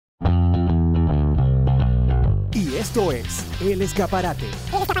esto es El Escaparate.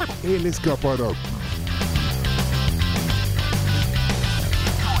 El Escaparate.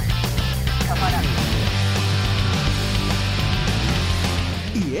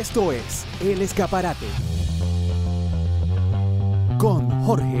 Y esto es El Escaparate con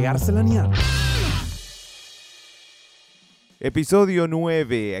Jorge Arcelanian. Episodio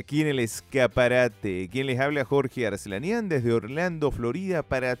 9, aquí en El Escaparate. Quien les habla, Jorge Arcelanian, desde Orlando, Florida,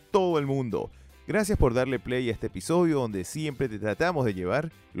 para todo el mundo. Gracias por darle play a este episodio donde siempre te tratamos de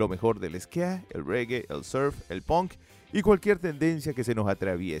llevar lo mejor del ska, el reggae, el surf, el punk y cualquier tendencia que se nos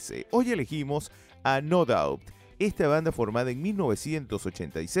atraviese. Hoy elegimos a No Doubt, esta banda formada en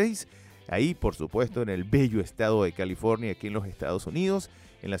 1986, ahí por supuesto en el bello estado de California, aquí en los Estados Unidos,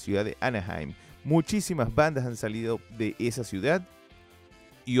 en la ciudad de Anaheim. Muchísimas bandas han salido de esa ciudad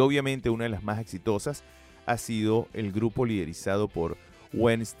y obviamente una de las más exitosas ha sido el grupo liderizado por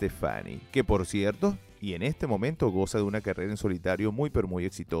Gwen Stefani, que por cierto, y en este momento goza de una carrera en solitario muy pero muy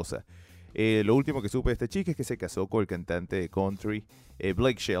exitosa. Lo último que supe de esta chica es que se casó con el cantante de country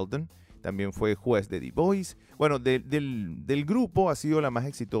Blake Shelton, también fue juez de The Voice. Bueno, del grupo ha sido la más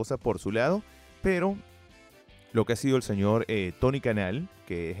exitosa por su lado, pero lo que ha sido el señor Tony Canal,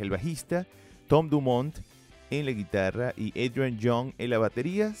 que es el bajista, Tom Dumont en la guitarra y Adrian Young en la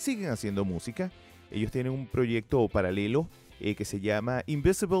batería, siguen haciendo música. Ellos tienen un proyecto paralelo que se llama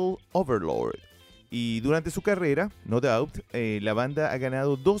Invisible Overlord. Y durante su carrera, No Doubt, la banda ha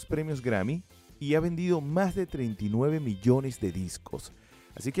ganado 2 premios Grammy y ha vendido más de 39 millones de discos.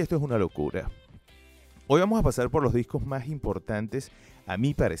 Así que esto es una locura. Hoy vamos a pasar por los discos más importantes, a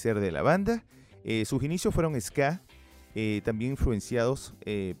mi parecer, de la banda. Sus inicios fueron ska, también influenciados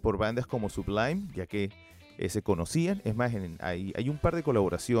por bandas como Sublime, ya que se conocían. Es más, hay un par de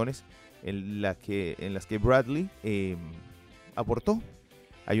colaboraciones en las que Bradley aportó.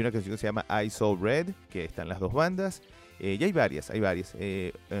 Hay una canción que se llama I Saw Red, que están las dos bandas. Y hay varias. Hay otra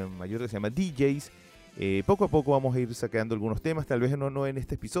que se llama DJs. Poco a poco vamos a ir sacando algunos temas, tal vez no en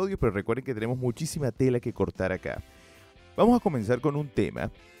este episodio, pero recuerden que tenemos muchísima tela que cortar acá. Vamos a comenzar con un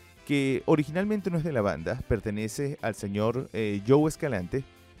tema que originalmente no es de la banda, pertenece al señor Joe Escalante,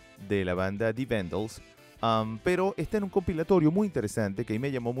 de la banda The Vandals, pero está en un compilatorio muy interesante que a mí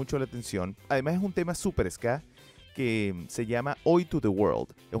me llamó mucho la atención. Además es un tema super ska que se llama Oi to the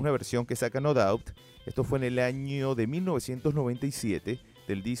World. Es una versión que saca No Doubt. Esto fue en el año de 1997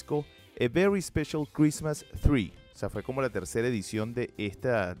 del disco A Very Special Christmas 3. O sea, fue como la tercera edición de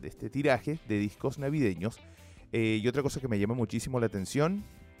este tiraje de discos navideños. Y otra cosa que me llama muchísimo la atención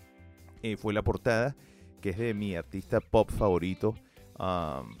fue la portada, que es de mi artista pop favorito,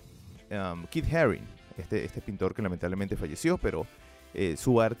 Keith Haring, este pintor que lamentablemente falleció, pero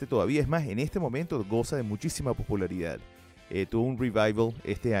su arte todavía, es más, en este momento goza de muchísima popularidad. Tuvo un revival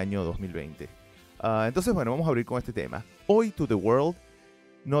este año 2020. Entonces, bueno, vamos a abrir con este tema. Oi to the World,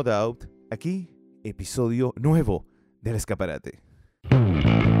 No Doubt, aquí, episodio nuevo del Escaparate.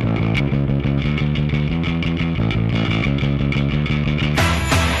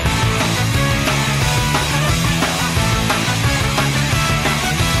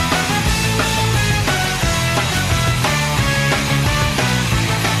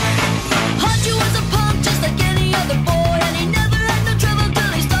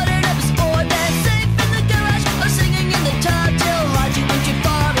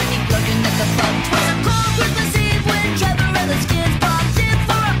 Skin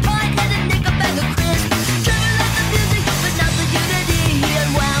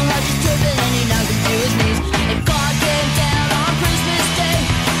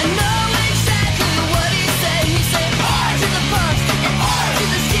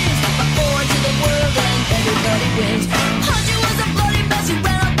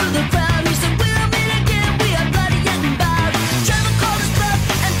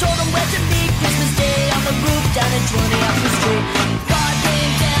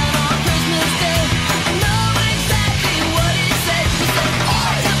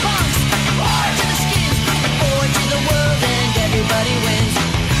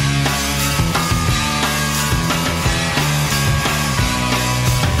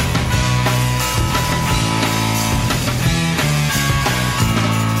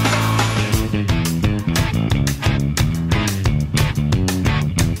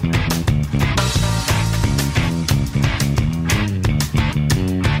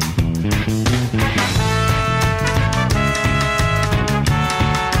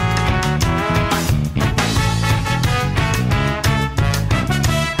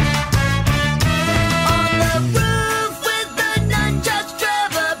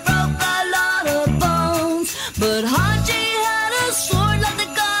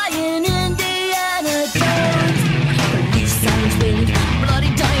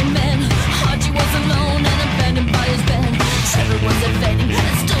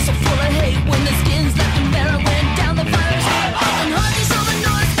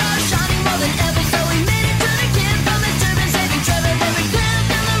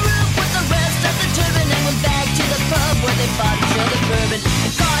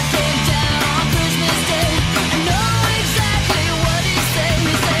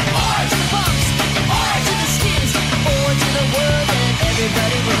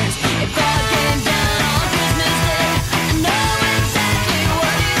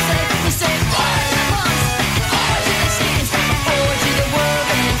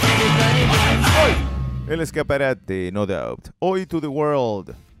El escaparate, no doubt. Hoy to the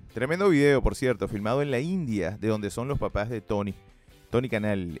world. Tremendo video, por cierto, filmado en la India, de donde son los papás de Tony. Tony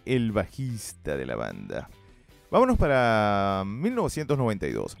Canal, el bajista de la banda. Vámonos para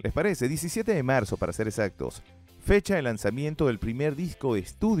 1992, ¿les parece? 17 de marzo, para ser exactos. Fecha de lanzamiento del primer disco de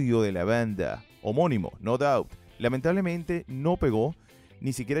estudio de la banda, homónimo, No Doubt. Lamentablemente no pegó,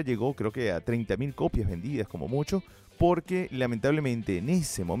 ni siquiera llegó, creo que a 30.000 copias vendidas como mucho, porque lamentablemente en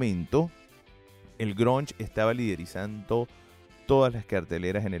ese momento el grunge estaba liderizando todas las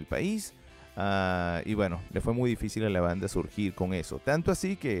carteleras en el país. Y bueno, le fue muy difícil a la banda surgir con eso. Tanto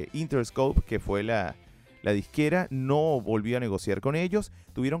así que Interscope, que fue la disquera, no volvió a negociar con ellos.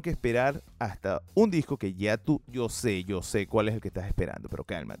 Tuvieron que esperar hasta un disco que ya yo sé cuál es el que estás esperando, pero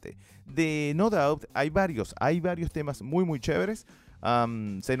cálmate. De No Doubt hay varios temas muy muy chéveres.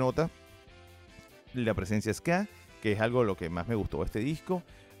 Se nota la presencia ska, que es algo lo que más me gustó de este disco.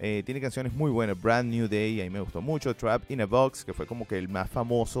 Tiene canciones muy buenas. Brand New Day, a mí me gustó mucho. Trap in a Box, que fue como que el más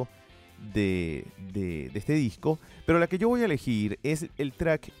famoso de este disco, pero la que yo voy a elegir es el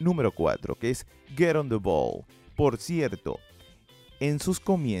track número 4, que es Get on the Ball. Por cierto, en sus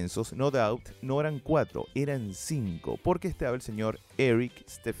comienzos, No Doubt no eran 4, eran 5, porque estaba el señor Eric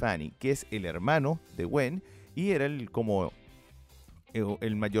Stefani, que es el hermano de Gwen y era el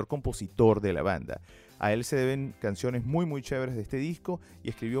mayor compositor de la banda. A él se deben canciones muy muy chéveres de este disco y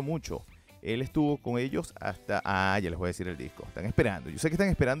escribió mucho. Él estuvo con ellos hasta... ya les voy a decir el disco. Están esperando. Yo sé que están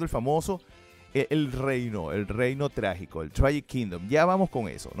esperando el famoso el reino trágico, el Tragic Kingdom. Ya vamos con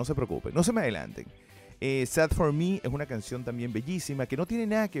eso, no se preocupen, no se me adelanten. Sad for Me es una canción también bellísima que no tiene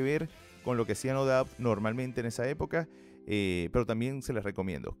nada que ver con lo que hacía No Doubt normalmente en esa época, pero también se les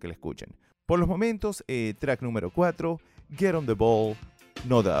recomiendo que la escuchen. Por los momentos, track número 4, Get on the Ball,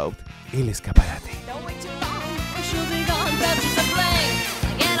 No Doubt, el escaparate.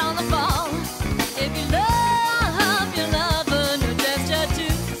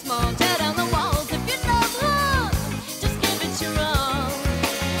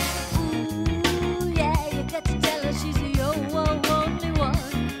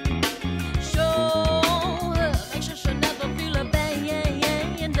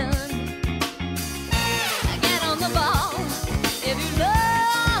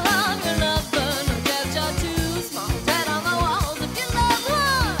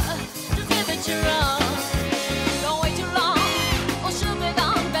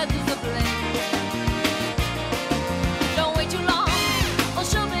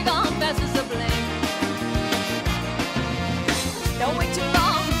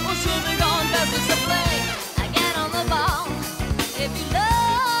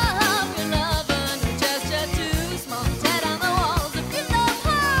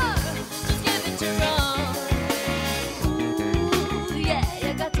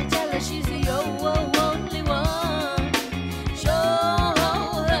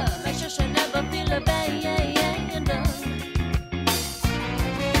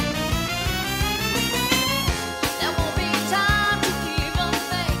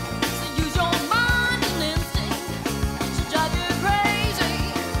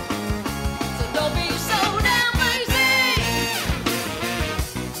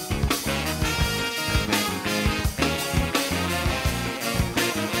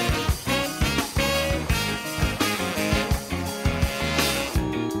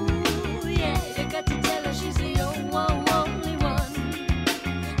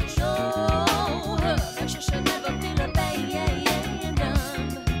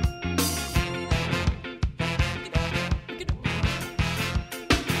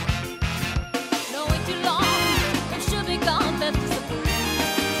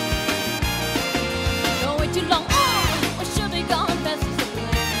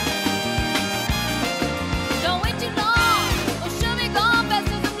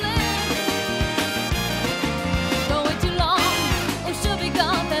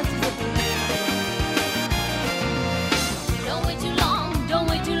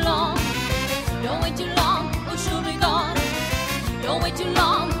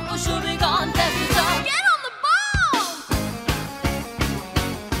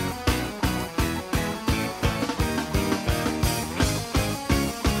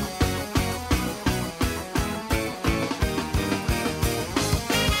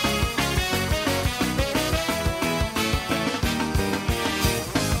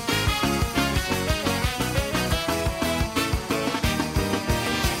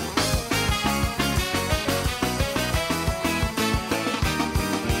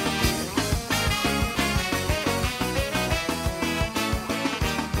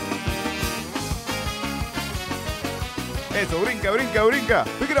 Eso, brinca, brinca, brinca.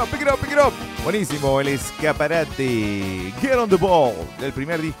 Pick it up, pick it up, pick it up. Buenísimo, el escaparate. Get on the ball, del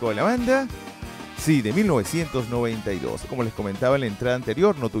primer disco de la banda. Sí, de 1992. Como les comentaba en la entrada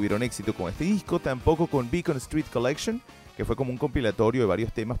anterior, no tuvieron éxito con este disco, tampoco con Beacon Street Collection, que fue como un compilatorio de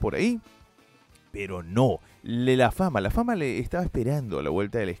varios temas por ahí. Pero no, la fama le estaba esperando a la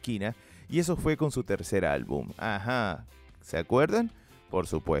vuelta de la esquina, y eso fue con su tercer álbum. Ajá, ¿se acuerdan? Por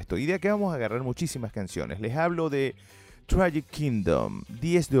supuesto. Y de acá vamos a agarrar muchísimas canciones. Les hablo de Tragic Kingdom,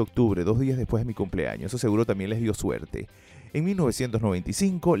 10 de octubre, 2 días después de mi cumpleaños. Eso seguro también les dio suerte. En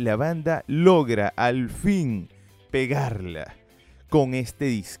 1995, la banda logra al fin pegarla con este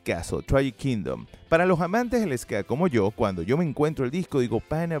discazo, Tragic Kingdom. Para los amantes del ska como yo, cuando yo me encuentro el disco, digo,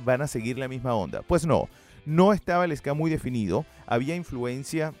 pana, van a seguir la misma onda. Pues no estaba el ska muy definido. Había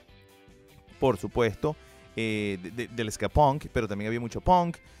influencia, por supuesto, del ska punk, pero también había mucho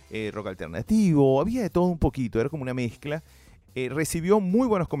punk, rock alternativo, había de todo un poquito, era como una mezcla. Recibió muy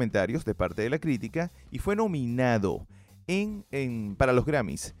buenos comentarios de parte de la crítica y fue nominado para los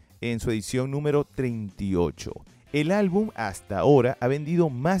Grammys en su edición número 38. El álbum hasta ahora ha vendido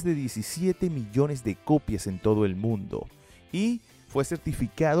más de 17 millones de copias en todo el mundo y fue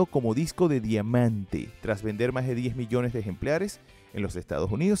certificado como disco de diamante tras vender más de 10 millones de ejemplares en los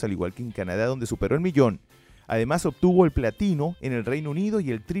Estados Unidos, al igual que en Canadá, donde superó el millón. Además obtuvo el platino en el Reino Unido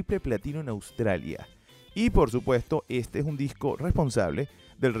y el triple platino en Australia. Y por supuesto, este es un disco responsable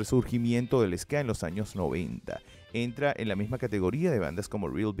del resurgimiento del ska en los años 90. Entra en la misma categoría de bandas como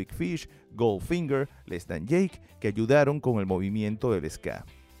Real Big Fish, Goldfinger, Less Than Jake, que ayudaron con el movimiento del ska,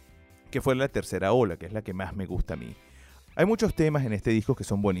 que fue la tercera ola, que es la que más me gusta a mí. Hay muchos temas en este disco que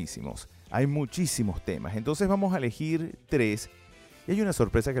son buenísimos. Hay muchísimos temas, entonces vamos a elegir 3. Y hay una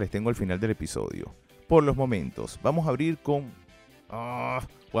sorpresa que les tengo al final del episodio. Por los momentos, vamos a abrir con...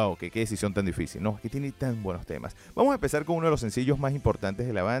 wow, qué decisión tan difícil, ¿no? Que tiene tan buenos temas. Vamos a empezar con uno de los sencillos más importantes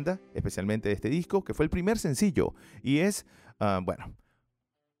de la banda, especialmente de este disco, que fue el primer sencillo. Y es,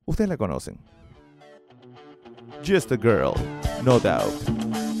 ustedes la conocen. Just a Girl, No Doubt.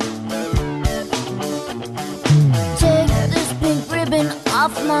 Take this pink ribbon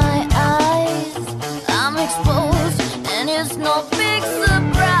off my eyes. I'm exposed and it's no big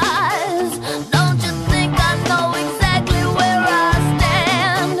surprise. Don't you think I know exactly where I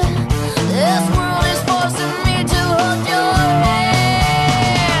stand? This world is forcing me to hold your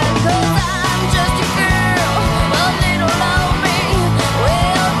hand. 'Cause I'm just a girl, a little lonely.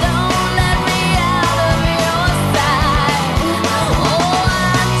 Well, don't let me out of your sight. Oh,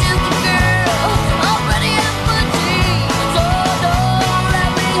 I'm just a girl, already at my teeth. So don't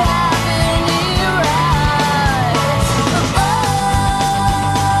let me have any rights.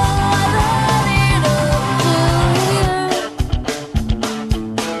 Oh,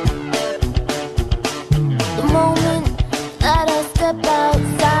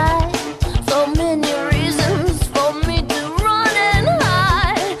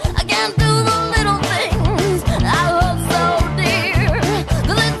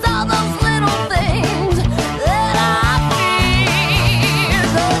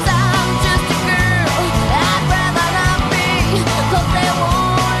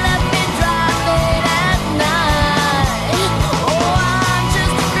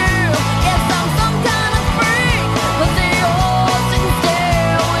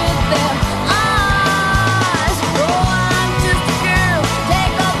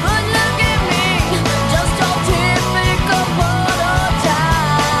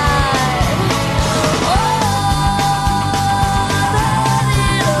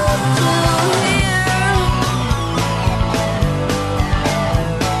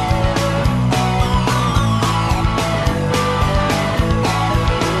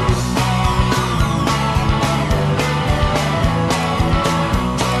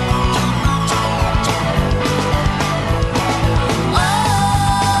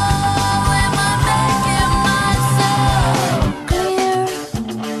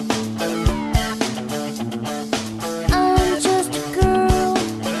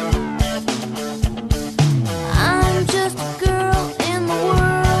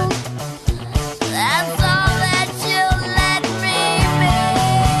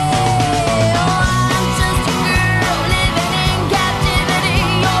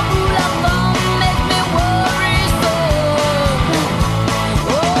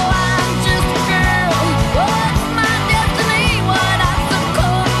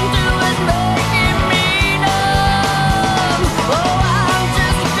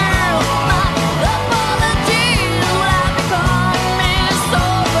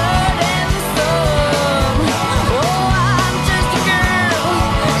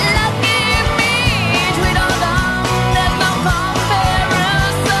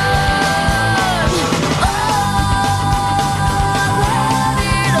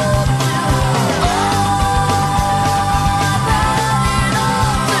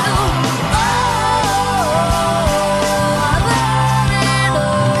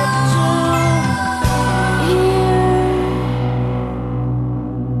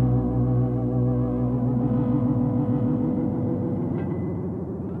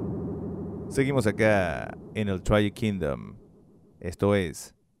 Seguimos acá en el Tragic Kingdom. Esto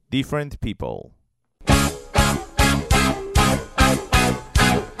es Different People.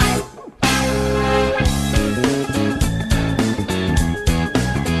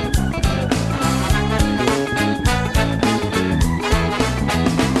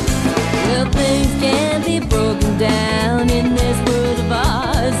 Well, things can be broken down in this world of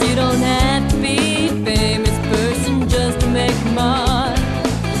ours. You don't have to be a famous person just to make a mark.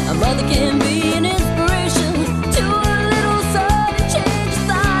 A mother can be an inspiration to a little son and change his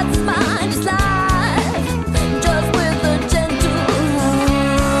thoughts, find his life, just with a gentle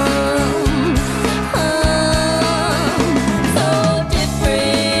so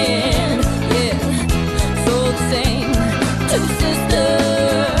different, yeah, so the same. Two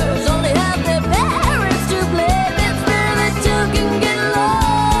sisters only have their parents to blame. It's really two can get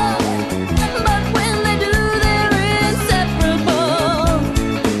along, but when they do, they're inseparable.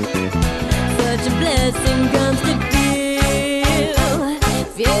 Such a blessing comes to feel.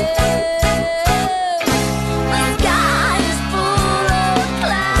 The sky is full of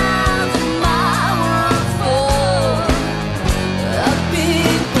clouds and my world's full of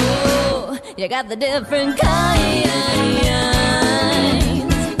people. You got the different kinds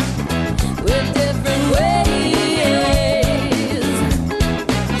with different ways.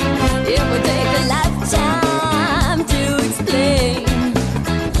 It would take a lifetime to explain.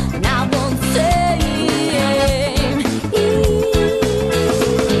 And I won't say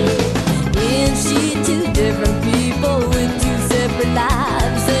is she two different people with two separate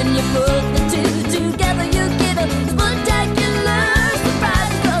lives? And you put the two together, you get a spectacular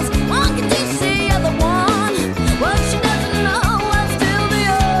surprise. 'Cause one can teach the other one what she doesn't know, while still the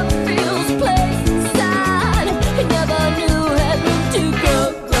other feels a place inside. You never knew had room to grow,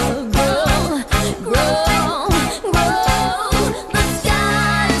 grow, grow, grow, grow. The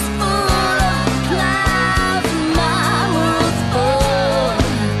sky is full of clouds and my world's full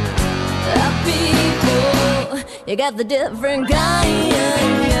of people. You got the different kinds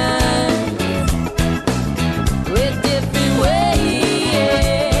with different ways.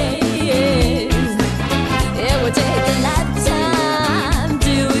 It would take a lifetime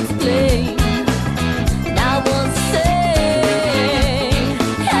to explain. And I won't say,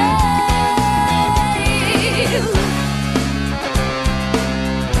 hey.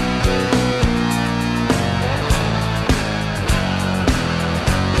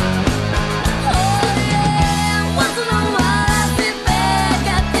 Oh yeah, once in a while I sit back,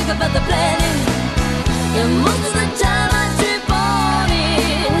 I think about the planet. And most of the time I trip on it.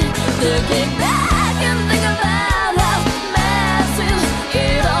 To kick back and think about how massive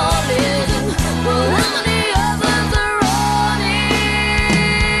it all is. And well, how many others are on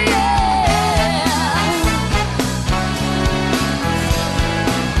it? Yeah.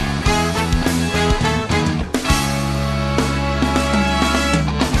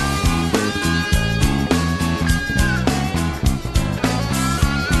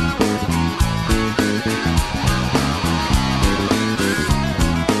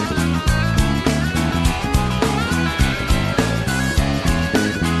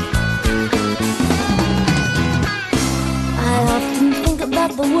 I often think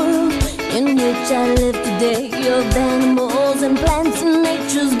about the world in which I live today, of animals and plants and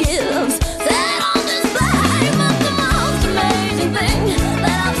nature's gifts set on display. But the most amazing thing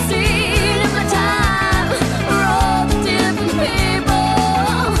that I've seen in my time are all the different people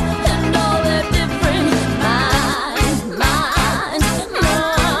and all their different minds, minds,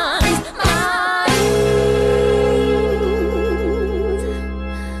 minds, minds,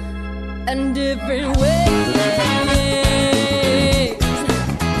 and different ways.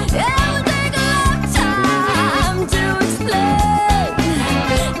 It would take a lifetime to explain.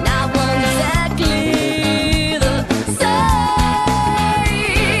 Not one exactly the same.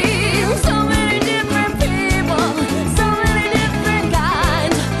 So many different people, so many different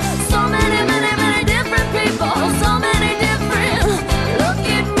kinds, so many, many, many different people, so many different. Look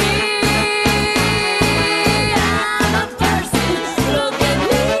at me, I'm a person. Look at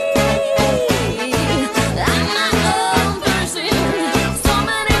me, I'm my own.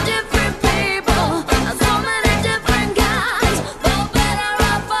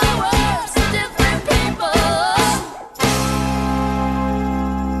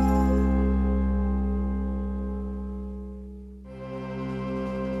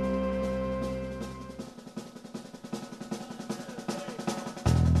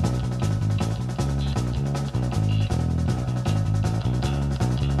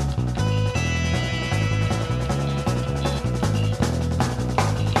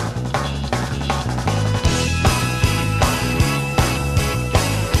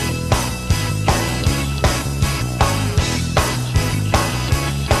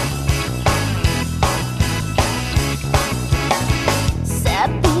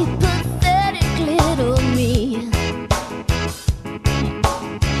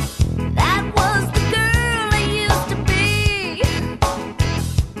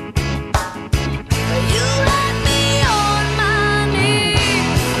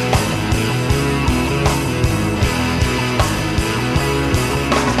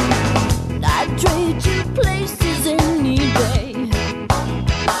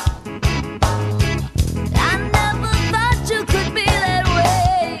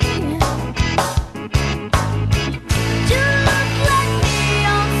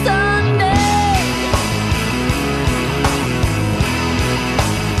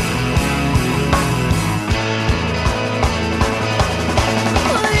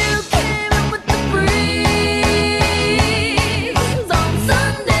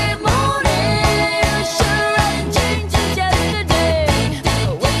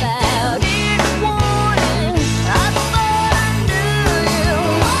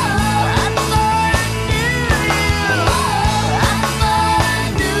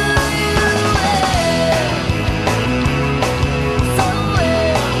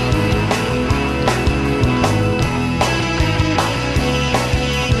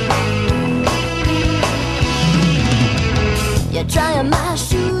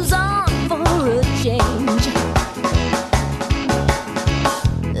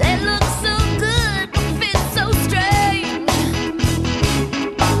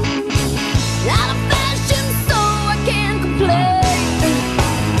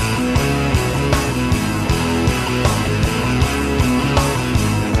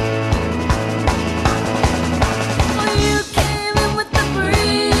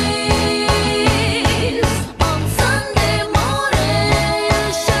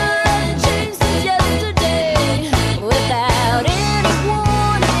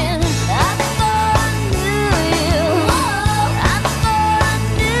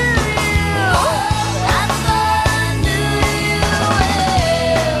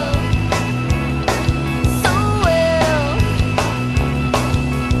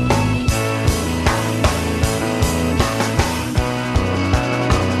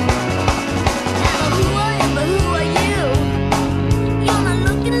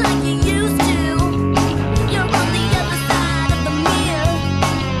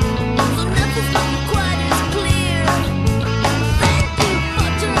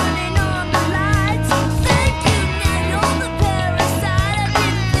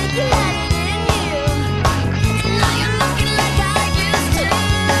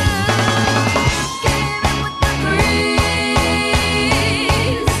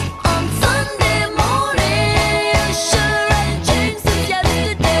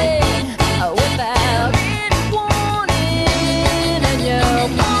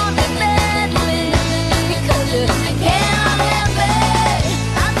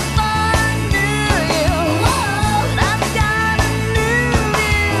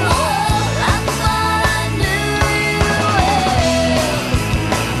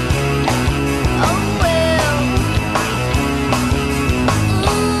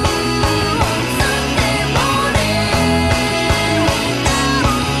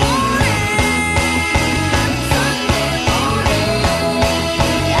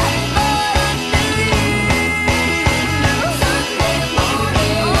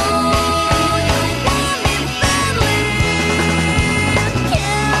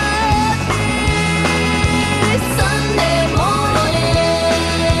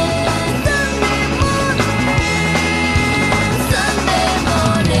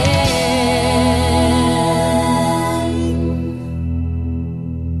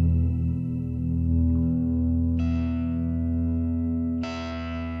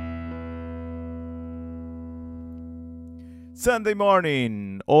 Sunday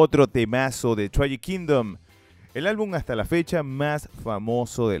Morning, otro temazo de Tragic Kingdom, el álbum hasta la fecha más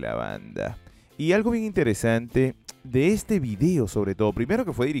famoso de la banda. Y algo bien interesante de este video, sobre todo, primero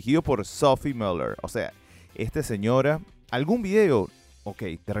que fue dirigido por Sophie Muller. O sea, esta señora, algún video, ok,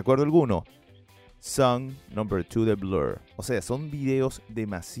 te recuerdo alguno, Song Number 2 de Blur. O sea, son videos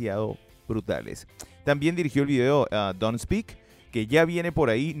demasiado brutales. También dirigió el video Don't Speak, que ya viene por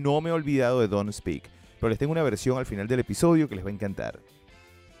ahí, no me he olvidado de Don't Speak. Pero les tengo una versión al final del episodio que les va a encantar.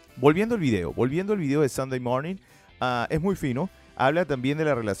 Volviendo al video de Sunday Morning, es muy fino. Habla también de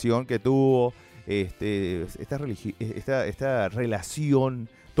la relación que tuvo, esta relación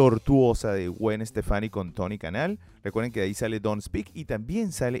tortuosa de Gwen Stefani con Tony Canal. Recuerden que de ahí sale Don't Speak y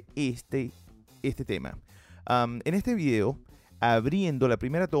también sale este tema. En este video, abriendo la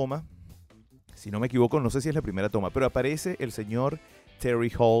primera toma, si no me equivoco, no sé si es la primera toma, pero aparece el señor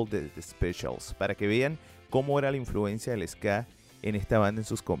Terry Hall de The Specials, para que vean cómo era la influencia del ska en esta banda en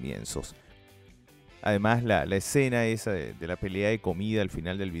sus comienzos. Además, la escena esa de la pelea de comida al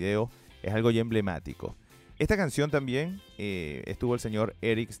final del video es algo ya emblemático. Esta canción también estuvo el señor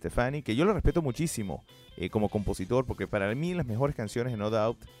Eric Stefani, que yo lo respeto muchísimo como compositor, porque para mí las mejores canciones de No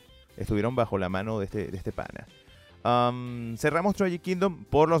Doubt estuvieron bajo la mano de este pana. Cerramos Tragic Kingdom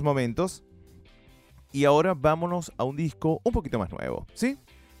por los momentos. Y ahora vámonos a un disco un poquito más nuevo, ¿sí?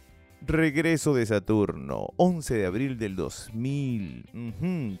 Regreso de Saturno, 11 de abril del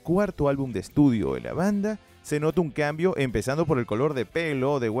 2000. Cuarto álbum de estudio de la banda. Se nota un cambio, empezando por el color de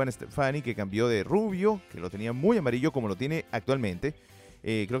pelo de Gwen Stefani, que cambió de rubio, que lo tenía muy amarillo como lo tiene actualmente.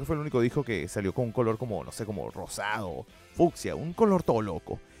 Creo que fue el único disco que salió con un color como, no sé, como rosado, fucsia, un color todo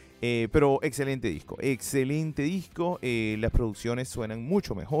loco. Pero excelente disco. Las producciones suenan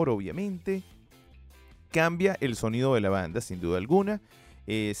mucho mejor, obviamente. Cambia el sonido de la banda, sin duda alguna.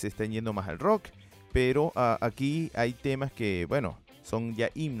 Se están yendo más al rock. Pero aquí hay temas que, bueno, son ya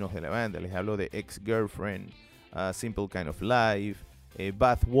himnos de la banda. Les hablo de Ex-Girlfriend, Simple Kind of Life,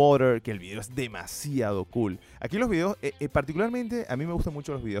 Bathwater, que el video es demasiado cool. Aquí los videos, particularmente, a mí me gustan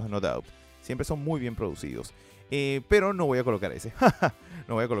mucho los videos de No Doubt. Siempre son muy bien producidos. Pero no voy a colocar ese.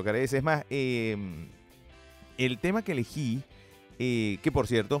 No voy a colocar ese. Es más, el tema que elegí, que por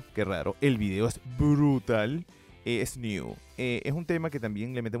cierto, qué raro, el video es brutal, es New. Es un tema que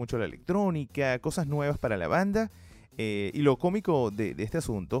también le mete mucho a la electrónica, cosas nuevas para la banda. Y lo cómico de este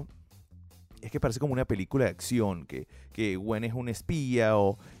asunto es que parece como una película de acción, que Gwen es un espía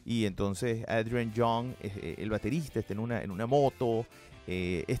y entonces Adrian Young, el baterista, está en una moto.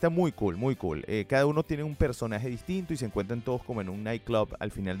 Está muy cool, muy cool. Cada uno tiene un personaje distinto y se encuentran todos como en un nightclub al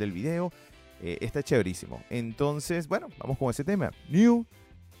final del video. Está chéverísimo. Entonces, bueno, vamos con ese tema. New,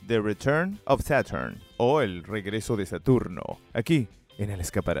 The Return of Saturn, o El Regreso de Saturno, aquí en El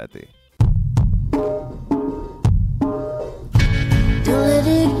Escaparate. Don't let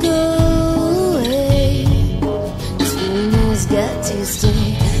it go away. This feeling has got to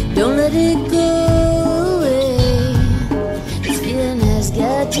stay. Don't let it go away. This feeling has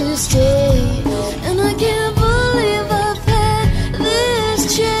got to stay. And I can't believe I've had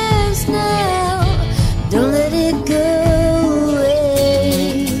this chance now. Don't let it go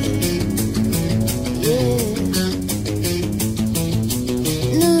away. Yeah.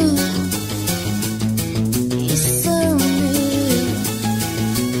 New. You're so new.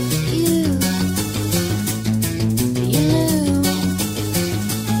 You knew.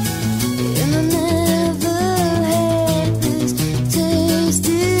 And I never had this taste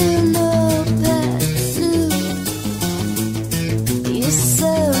in love.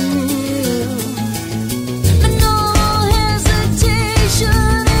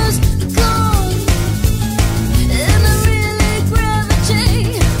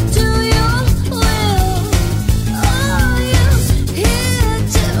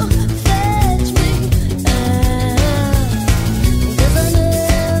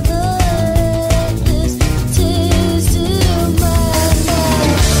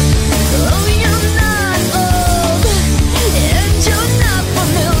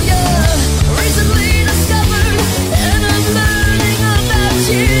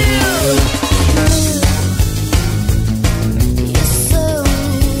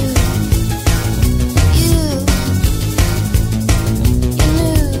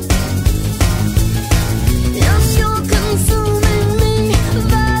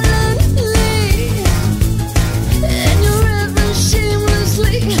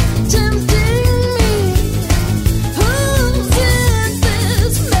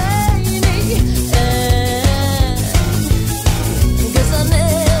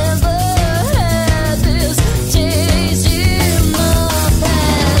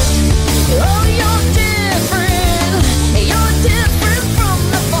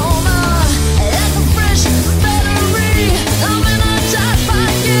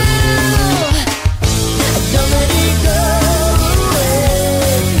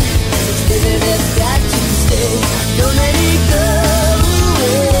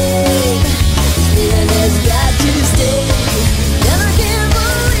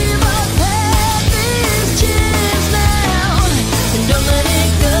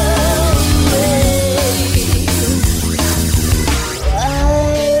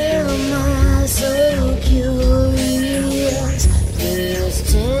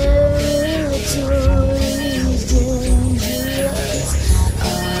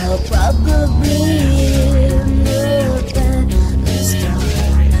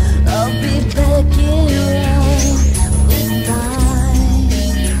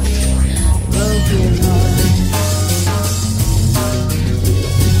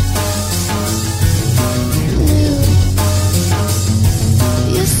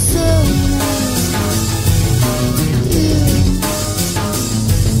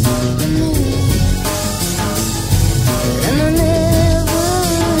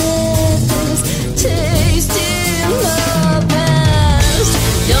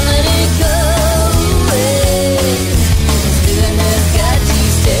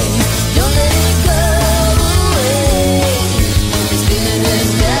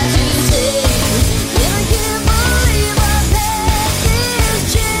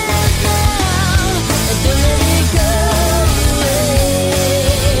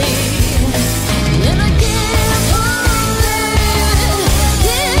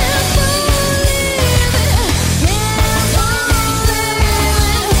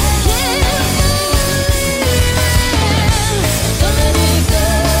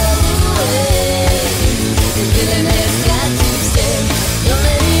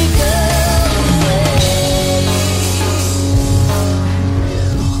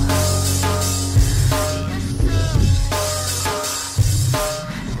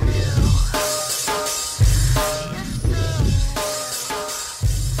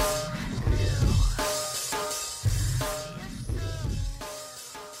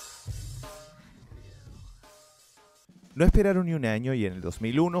 No esperaron ni un año y en el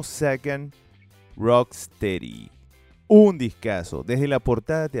 2001 sacan Rocksteady. Un discazo. Desde la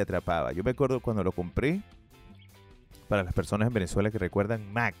portada te atrapaba. Yo me acuerdo cuando lo compré. Para las personas en Venezuela que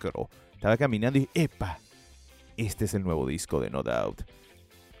recuerdan, Macro. Estaba caminando y ¡epa! Este es el nuevo disco de No Doubt.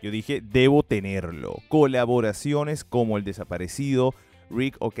 Yo dije, debo tenerlo. Colaboraciones como el desaparecido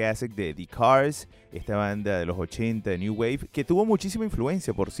Rick Ocasek de The Cars, esta banda de los 80 de New Wave, que tuvo muchísima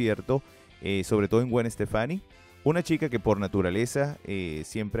influencia, por cierto, sobre todo en Gwen Stefani. Una chica que por naturaleza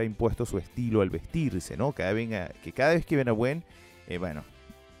siempre ha impuesto su estilo al vestirse, ¿no? Cada vez que ven a Gwen, bueno,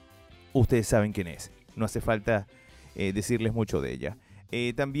 ustedes saben quién es. No hace falta decirles mucho de ella.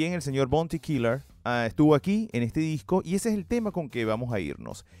 También el señor Bounty Killer estuvo aquí en este disco y ese es el tema con que vamos a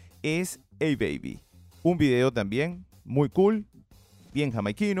irnos. Es Hey Baby. Un video también muy cool, bien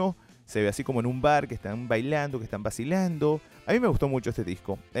jamaiquino. Se ve así como en un bar que están bailando, que están vacilando. A mí me gustó mucho este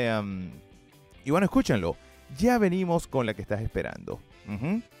disco. Y bueno, escúchenlo. Ya venimos con la que estás esperando.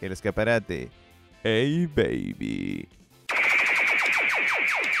 El escaparate. Hey Baby.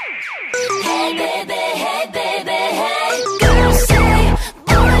 Hey baby, hey baby, hey. Girls say,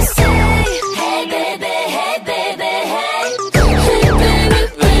 boys say, hey baby, hey baby, hey. Hey baby,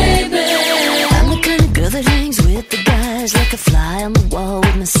 baby. I'm the kind of girl that hangs with the guys, like a fly on the wall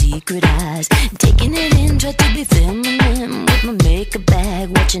with my secret eyes. Taking it in, try to be feminine with my makeup bag,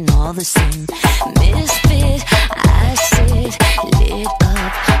 watching all the same. Misfit, I sit lit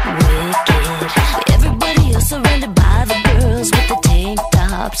up, wicked. Everybody else surrounded by the girls with the tank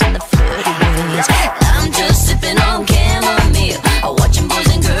tops and the flirty ways. I'm just sipping on chamomile, watching boys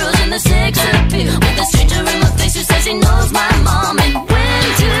and girls and the sex appeal. With a stranger in my face who says he knows my mom and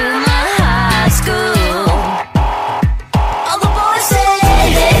went to my high school. All the boys say,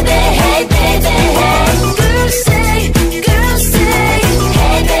 hey baby, hey baby, hey. Girls say, hey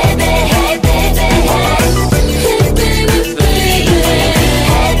baby, hey baby, hey. Hey baby, baby.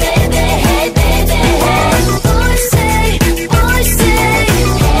 Hey baby, hey baby, hey. Boys say, hey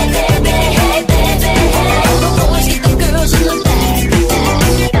baby, hey baby, hey. All the boys get the girls in the back.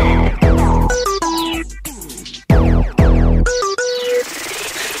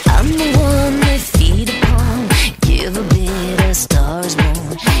 I'm the one they feed upon, give a bit, a star is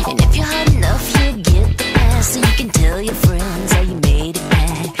born. And if you're hot enough, you get the pass, so you can tell your friends how you made it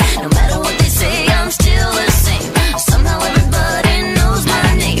back. No matter what they say, I'm still the same. Somehow everybody knows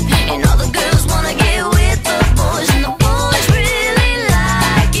my name, and all the girls wanna get with the boys, and the boys really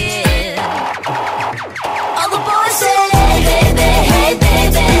like it. All the boys say, hey baby, hey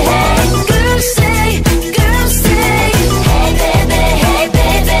baby, hey. Girls say, hey baby, hey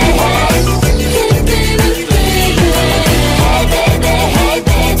baby, hey. Hey baby, baby. Hey baby, hey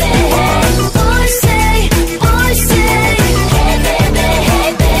baby, hey. Boys say, hey baby,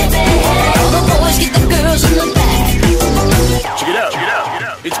 hey baby, hey. All the boys get the girls in the back. Check it out.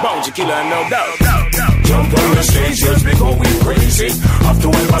 It's Bounty Killer, no doubt. Jump on the stage, girls be going crazy. Have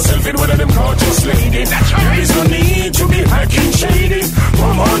to help myself in one of them gorgeous ladies. There is no need to be hacking shady.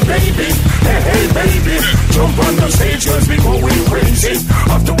 Come on, baby. Hey, baby. Jump on the stage, girls be going crazy.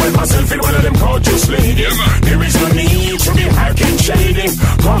 Have to help myself in one of them gorgeous ladies. There is no need to be hacking shady.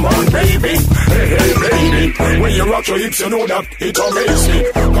 Come on, baby. Hey, baby. When you rock your hips, you know that it amazes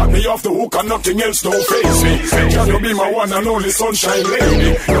me. Got me off the hook and nothing else don't face me. Can you be my one and only sunshine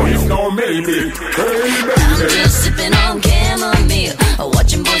lady? No, if no, maybe. Hey, I'm just sipping on chamomile,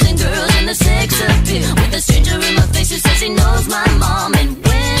 watching boys and girls and the sex appeal. With a stranger in my face who says he knows my mom and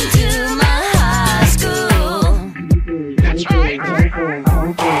went to my high school. That's right.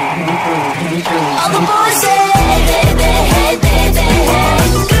 All the boys say, hey baby, hey baby, hey.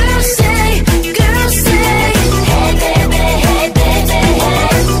 Girls say, hey baby, hey baby, hey.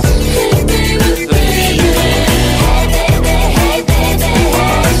 Hey baby, baby. Hey baby, hey baby,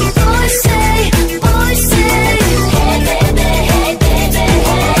 hey. Boys say, hey baby, hey baby,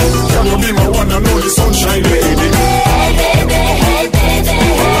 hey. can you be my one and only sunshine lady? Hey baby, hey baby,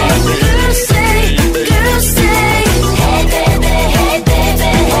 hey. Girls say, hey baby, hey baby,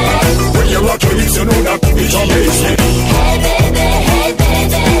 hey. When you rock your hips, you know that it's amazing. Hey baby, hey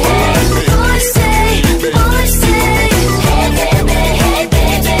baby, hey. Boys say, hey baby, hey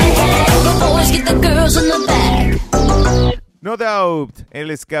baby, hey. All the boys get the girls in the back. No Doubt,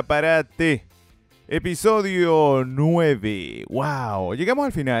 el escaparate. Episodio 9. ¡Wow! Llegamos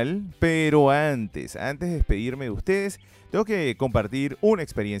al final, pero antes de despedirme de ustedes, tengo que compartir una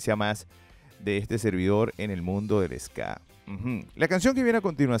experiencia más de este servidor en el mundo del ska. La canción que viene a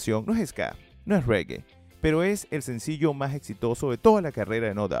continuación no es ska, no es reggae, pero es el sencillo más exitoso de toda la carrera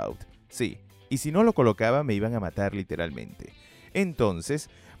de No Doubt. Sí, y si no lo colocaba me iban a matar literalmente. Entonces,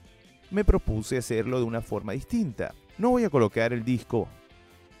 me propuse hacerlo de una forma distinta. no voy a colocar el disco,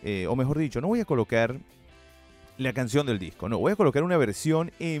 o mejor dicho, no voy a colocar la canción del disco, no, voy a colocar una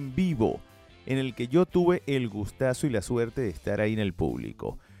versión en vivo en el que yo tuve el gustazo y la suerte de estar ahí en el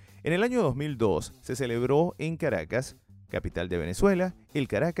público. En el año 2002 se celebró en Caracas, capital de Venezuela, el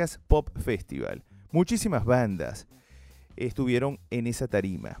Caracas Pop Festival. Muchísimas bandas estuvieron en esa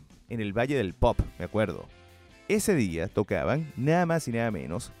tarima, en el Valle del Pop, me acuerdo. Ese día tocaban nada más y nada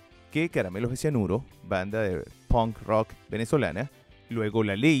menos que Caramelos de Cianuro, banda de punk rock venezolana, luego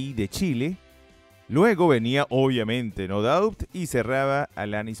La Ley de Chile, luego venía obviamente No Doubt y cerraba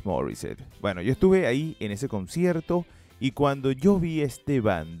Alanis Morissette. Bueno, yo estuve ahí en ese concierto y cuando yo vi este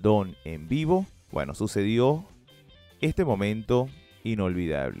bandón en vivo, bueno, sucedió este momento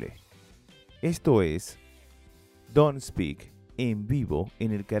inolvidable. Esto es Don't Speak en vivo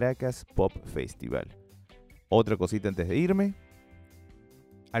en el Caracas Pop Festival. Otra cosita antes de irme.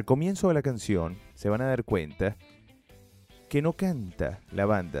 Al comienzo de la canción se van a dar cuenta que no canta la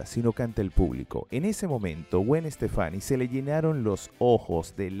banda, sino canta el público. En ese momento, Gwen Stefani se le llenaron los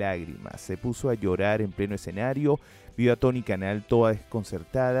ojos de lágrimas. Se puso a llorar en pleno escenario. Vio a Tony Canal toda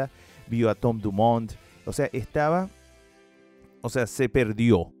desconcertada. Vio a Tom Dumont. Se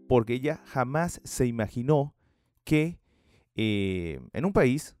perdió. Porque ella jamás se imaginó que en un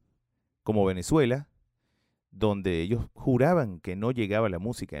país como Venezuela, donde ellos juraban que no llegaba la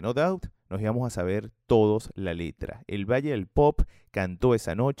música de No Doubt, nos íbamos a saber todos la letra. El Valle del Pop cantó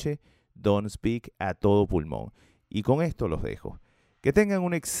esa noche Don't Speak a todo pulmón. Y con esto los dejo. Que tengan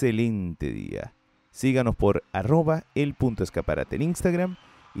un excelente día. Síganos por @el.escaparate en Instagram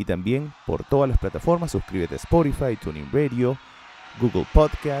y también por todas las plataformas. Suscríbete a Spotify, TuneIn Radio, Google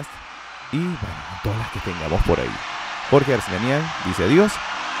Podcast y bueno, todas las que tengamos por ahí. Jorge Arcelanian dice adiós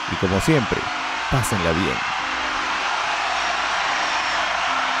y como siempre, pásenla bien.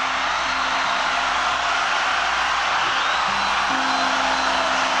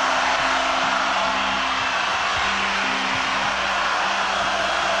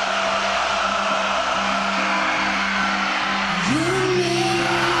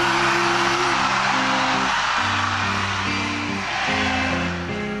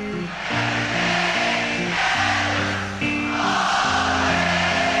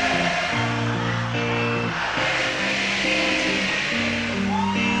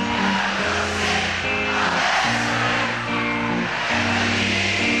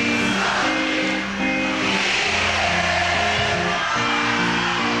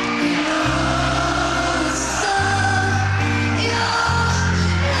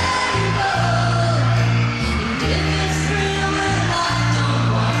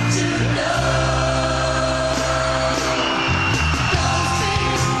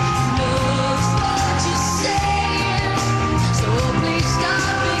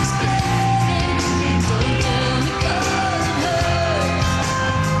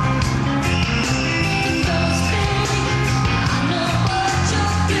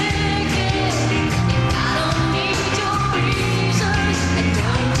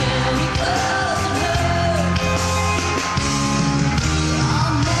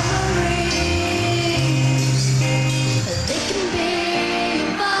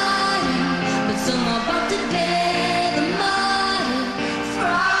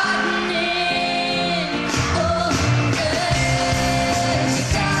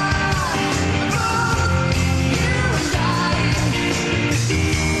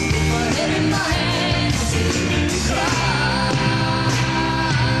 Love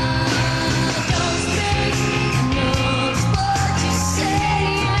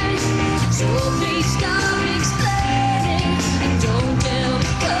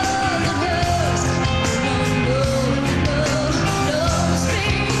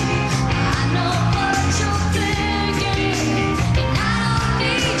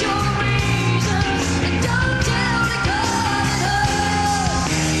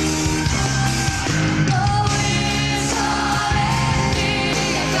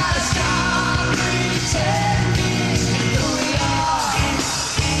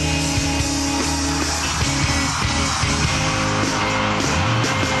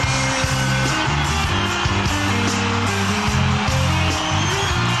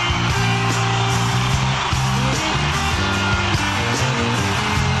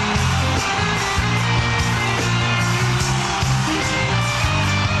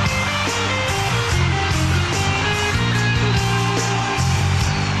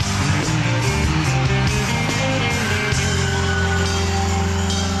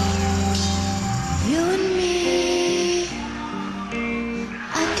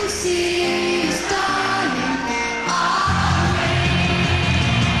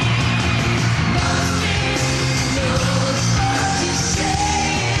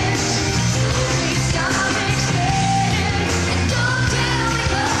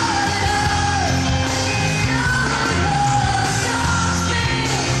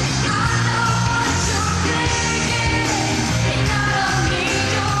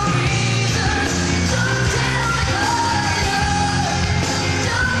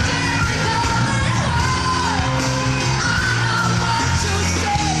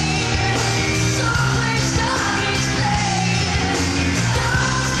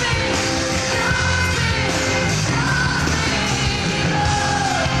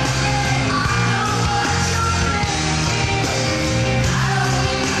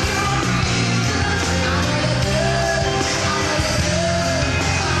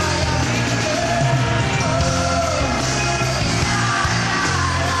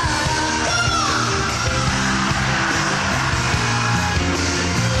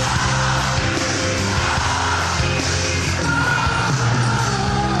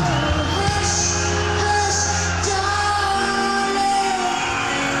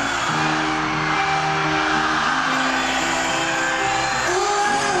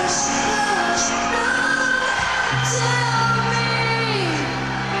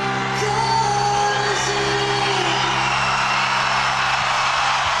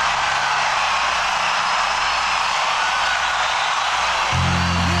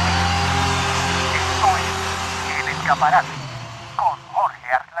escaparate.